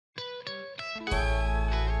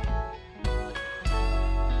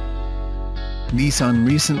Nissan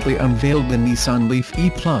recently unveiled the Nissan LEAF E+,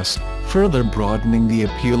 furtplus, broadening the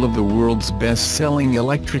appeal of the world's best-selling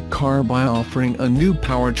electric car by offering a new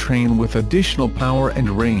powertrain with additional power and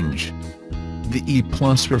range. The E+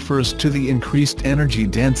 refers to the increased energy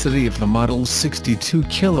density of the model's 62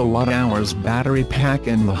 kWh battery pack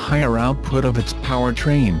and the higher output of its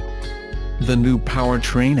powertrain. The new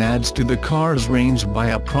powertrain adds to the car's range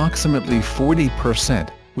by approximately 40%,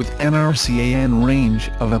 with an RCAN range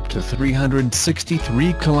of up to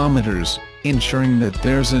 363 km, ensuring that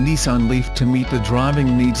there's a Nissan LEAF to meet the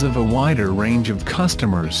driving needs of a wider range of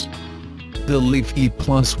customers. The LEAF E+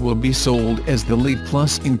 will be sold as the LEAF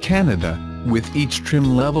Plus in Canada, with each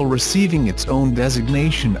trim level receiving its own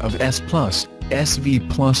designation of S+, SV+,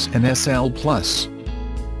 and SL+.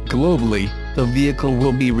 Globally, the vehicle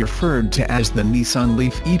will be referred to as the Nissan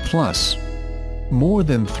LEAF E+. More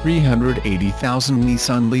than 380,000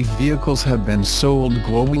 Nissan LEAF vehicles have been sold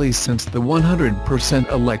globally since the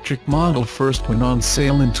 100% electric model first went on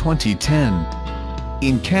sale in 2010.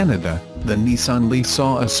 In Canada, the Nissan LEAF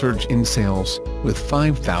saw a surge in sales, with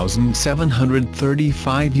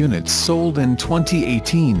 5,735 units sold in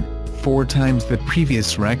 2018, 4 times the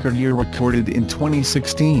previous record year recorded in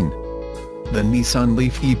 2016. The Nissan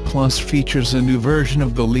LEAF E+ features a new version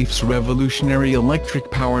of the LEAF's revolutionary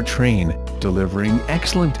electric powertrain, delivering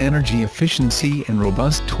excellent energy efficiency and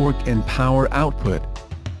robust torque and power output.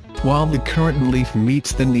 While the current LEAF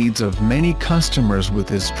meets the needs of many customers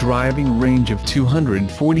with its driving range of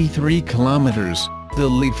 243 km, the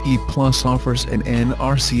LEAF E+ offers an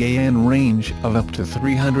RCAN range of up to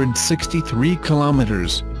 363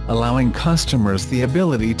 km, allowing customers the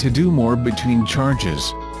ability to do more between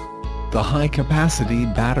charges. The high-capacity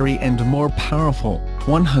battery and more powerful,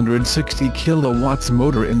 160 kW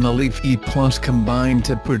motor in the LEAF E+ combine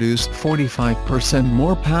to produce 45%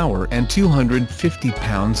 more power and 250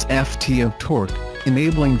 pounds-ft of torque,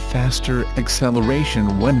 enabling faster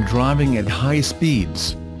acceleration when driving at high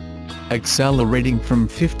speeds. Accelerating from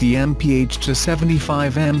 50 mph to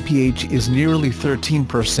 75 mph is nearly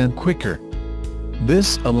 13% quicker.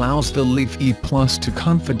 This allows the LEAF E+ to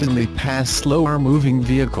confidently pass slower-moving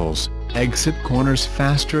vehicles, exit corners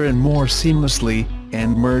faster and more seamlessly,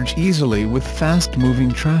 and merge easily with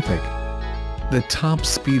fast-moving traffic. The top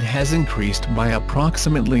speed has increased by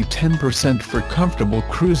approximately 10% for comfortable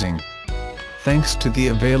cruising. Thanks to the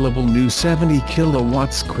available new 70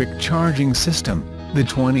 kW quick charging system, the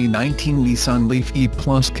 2019 Nissan LEAF E+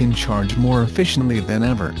 can charge more efficiently than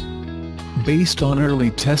ever. Based on early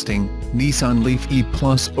testing, Nissan LEAF E+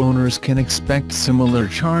 owners can expect similar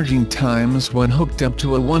charging times when hooked up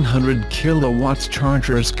to a 100 kW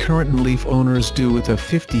charger as current LEAF owners do with a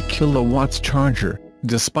 50 kW charger,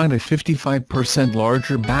 despite a 55%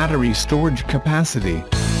 larger battery storage capacity.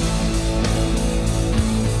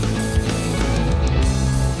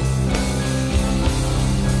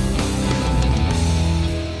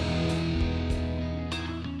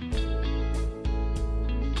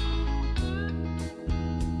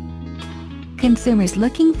 Consumers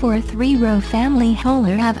looking for a 3-row family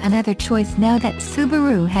hauler have another choice now that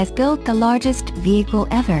Subaru has built the largest vehicle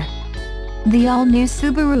ever. The all-new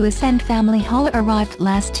Subaru Ascent family hauler arrived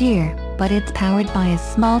last year, but it's powered by a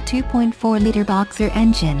small 2.4-liter boxer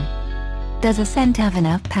engine. Does Ascent have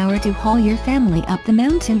enough power to haul your family up the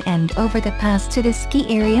mountain and over the pass to the ski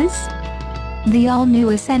areas? The all-new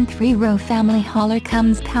Ascent 3-row family hauler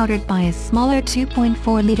comes powered by a smaller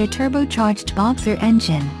 2.4-liter turbocharged boxer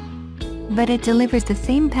engine. But it delivers the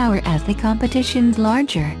same power as the competition's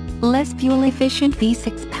larger, less fuel-efficient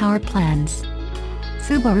V6 power plants.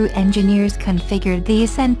 Subaru engineers configured the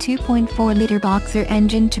Ascent 2.4-liter boxer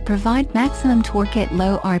engine to provide maximum torque at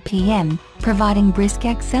low RPM, providing brisk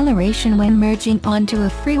acceleration when merging onto a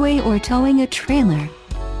freeway or towing a trailer.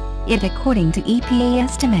 Yet according to EPA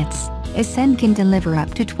estimates, Ascent can deliver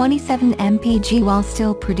up to 27 mpg while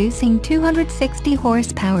still producing 260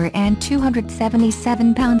 horsepower and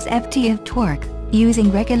 277 pounds-ft of torque,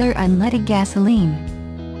 using regular unleaded gasoline.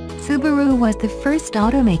 Subaru was the first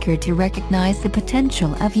automaker to recognize the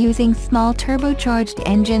potential of using small turbocharged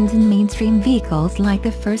engines in mainstream vehicles like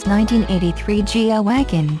the first 1983 Ghia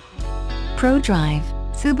wagon. ProDrive,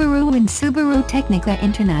 Subaru and Subaru Technica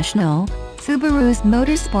International, Subaru's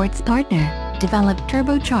motorsports partner, developed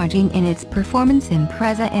turbocharging in its performance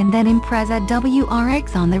Impreza and then Impreza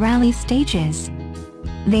WRX on the rally stages.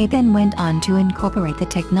 They then went on to incorporate the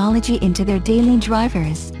technology into their daily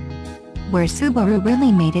drivers. Where Subaru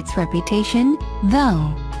really made its reputation,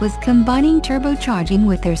 though, was combining turbocharging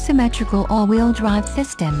with their symmetrical all-wheel drive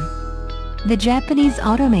system. The Japanese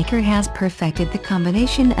automaker has perfected the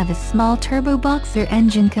combination of a small turbo boxer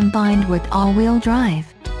engine combined with all-wheel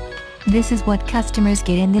drive. This is what customers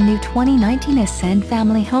get in the new 2019 Ascent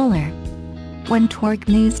family hauler. When Torque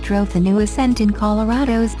News drove the new Ascent in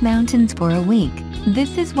Colorado's mountains for a week,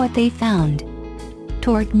 this is what they found.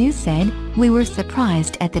 Torque News said, "We were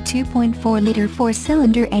surprised at the 2.4-liter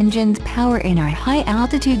four-cylinder engine's power in our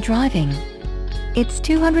high-altitude driving. Its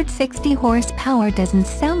 260 horsepower doesn't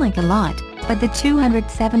sound like a lot, but the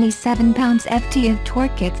 277 pounds-ft of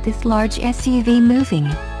torque gets this large SUV moving.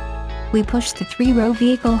 We pushed the three-row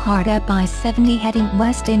vehicle hard up I-70 heading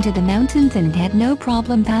west into the mountains and had no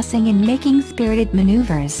problem passing and making spirited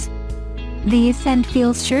maneuvers. The Ascent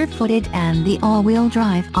feels sure-footed and the all-wheel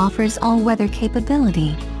drive offers all-weather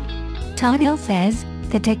capability." Todd Hill says,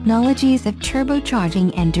 "The technologies of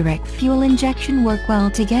turbocharging and direct fuel injection work well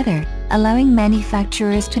together, allowing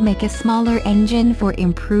manufacturers to make a smaller engine for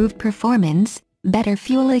improved performance, better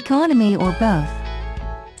fuel economy or both."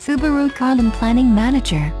 Subaru Carbon Planning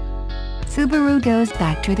Manager. Subaru goes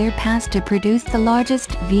back to their past to produce the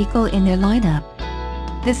largest vehicle in their lineup.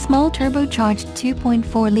 The small turbocharged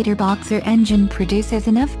 2.4-liter Boxer engine produces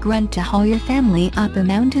enough grunt to haul your family up a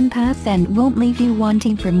mountain pass and won't leave you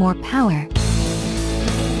wanting for more power.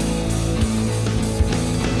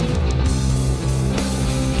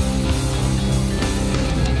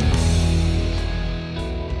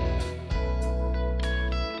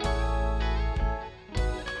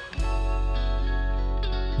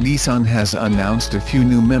 Nissan has announced a few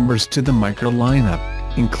new members to the Micra lineup,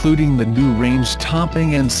 including the new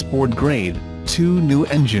range-topping and sport grade, 2 new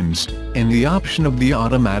engines, and the option of the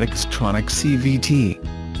automatic Stronic CVT.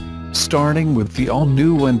 Starting with the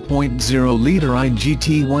all-new 1.0-liter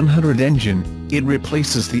IGT100 engine, it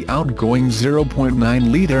replaces the outgoing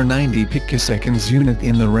 0.9-liter 90 picoseconds unit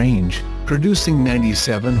in the range, producing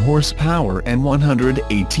 97 horsepower and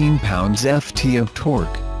 118 pounds-ft of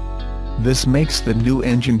torque. This makes the new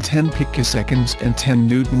engine 10 picoseconds and 10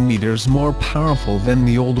 Nm more powerful than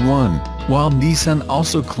the old one, while Nissan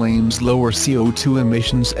also claims lower CO2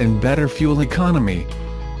 emissions and better fuel economy.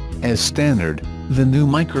 As standard, the new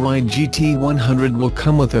Micra IGT100 will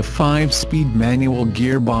come with a 5-speed manual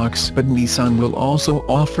gearbox, but Nissan will also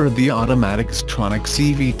offer the automatic Stronic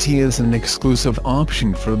CVT as an exclusive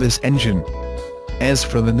option for this engine. As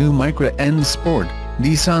for the new Micra N Sport,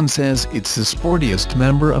 Nissan says it's the sportiest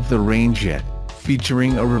member of the range yet,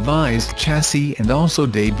 featuring a revised chassis and also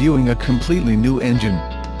debuting a completely new engine.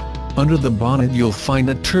 Under the bonnet you'll find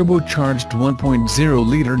a turbocharged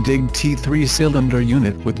 1.0-liter DIG T3 cylinder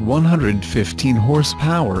unit with 115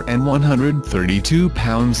 horsepower and 132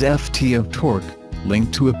 pounds-ft of torque,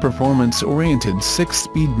 linked to a performance-oriented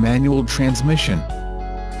 6-speed manual transmission.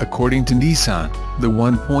 According to Nissan, the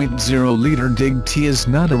 1.0-liter DIG T is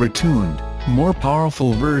not a retuned, more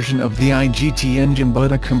powerful version of the IGT engine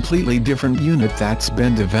but a completely different unit that's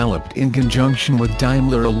been developed in conjunction with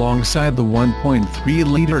Daimler alongside the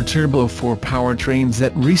 1.3-liter Turbo 4 powertrains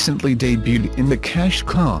that recently debuted in the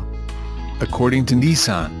Qashqai. According to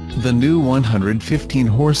Nissan, the new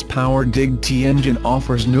 115-horsepower DIG T engine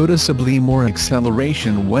offers noticeably more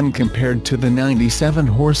acceleration when compared to the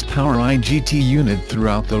 97-horsepower IGT unit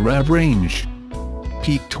throughout the rev range.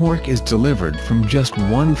 Peak torque is delivered from just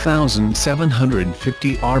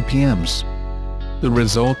 1,750 RPMs. The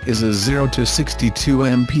result is a 0 to 62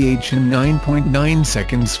 mph in 9.9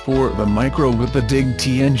 seconds for the Micra with the DIG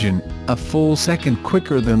T engine, a full second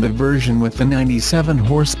quicker than the version with the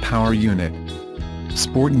 97-horsepower unit.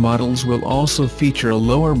 Sport models will also feature a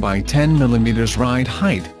lower by 10 mm ride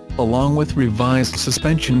height, along with revised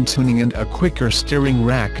suspension tuning and a quicker steering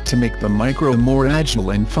rack to make the Micra more agile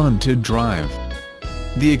and fun to drive.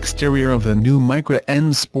 The exterior of the new Micra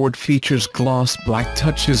N Sport features gloss black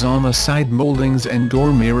touches on the side moldings and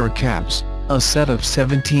door mirror caps, a set of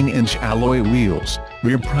 17-inch alloy wheels,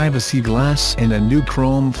 rear privacy glass and a new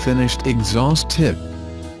chrome-finished exhaust tip.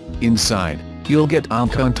 Inside, you'll get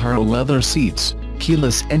Alcantara leather seats,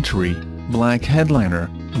 keyless entry, black headliner,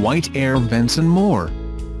 white air vents and more.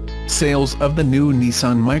 Sales of the new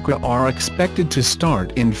Nissan Micra are expected to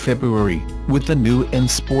start in February, with the new N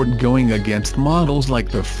Sport going against models like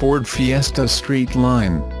the Ford Fiesta Street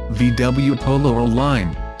Line, VW Polo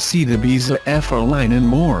line, Seat Ibiza FR line and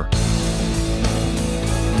more.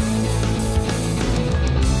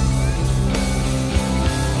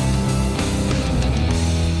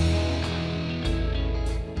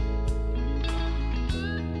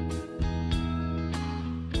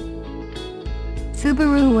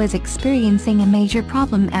 Subaru was experiencing a major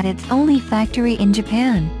problem at its only factory in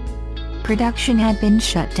Japan. Production had been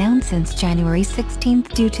shut down since January 16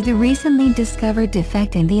 due to the recently discovered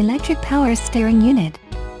defect in the electric power steering unit.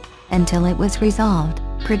 Until it was resolved,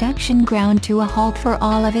 production ground to a halt for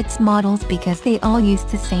all of its models because they all use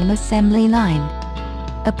the same assembly line.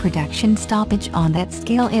 A production stoppage on that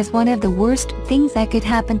scale is one of the worst things that could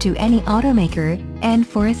happen to any automaker, and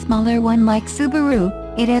for a smaller one like Subaru,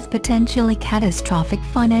 it has potentially catastrophic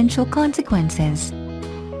financial consequences.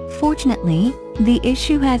 Fortunately, the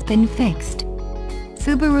issue has been fixed.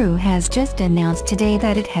 Subaru has just announced today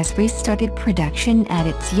that it has restarted production at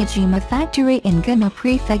its Yajima factory in Gunma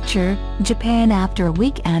Prefecture, Japan after a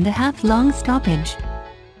week-and-a-half-long stoppage.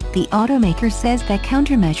 The automaker says that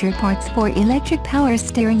countermeasure parts for electric power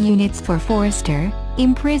steering units for Forester,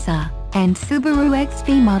 Impreza, and Subaru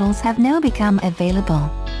XV models have now become available.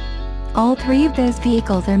 All three of those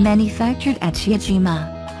vehicles are manufactured at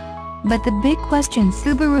Yajima. But the big question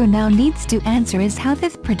Subaru now needs to answer is how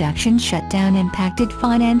this production shutdown impacted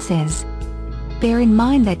finances. Bear in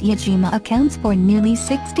mind that Yajima accounts for nearly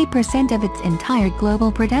 60% of its entire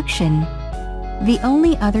global production. The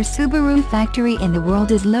only other Subaru factory in the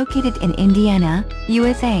world is located in Indiana,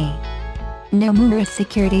 USA. Nomura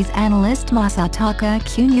Securities analyst Masataka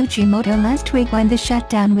Kunichimoto last week when the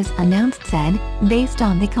shutdown was announced said, "Based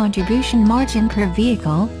on the contribution margin per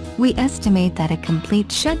vehicle, we estimate that a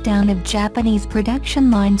complete shutdown of Japanese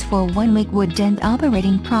production lines for 1 week would dent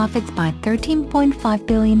operating profits by 13.5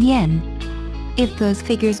 billion yen. If those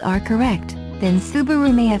figures are correct, then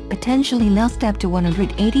Subaru may have potentially lost up to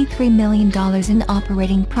 $183 million in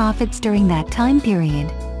operating profits during that time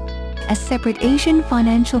period." A separate Asian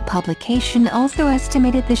financial publication also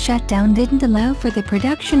estimated the shutdown didn't allow for the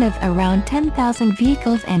production of around 10,000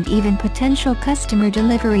 vehicles and even potential customer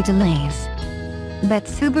delivery delays. But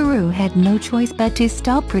Subaru had no choice but to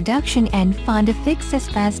stop production and find a fix as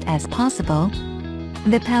fast as possible.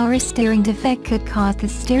 The power steering defect could cause the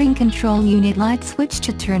steering control unit light switch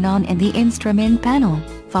to turn on in the instrument panel,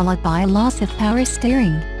 followed by a loss of power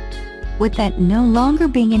steering. With that no longer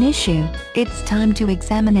being an issue, it's time to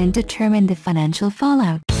examine and determine the financial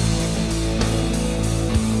fallout.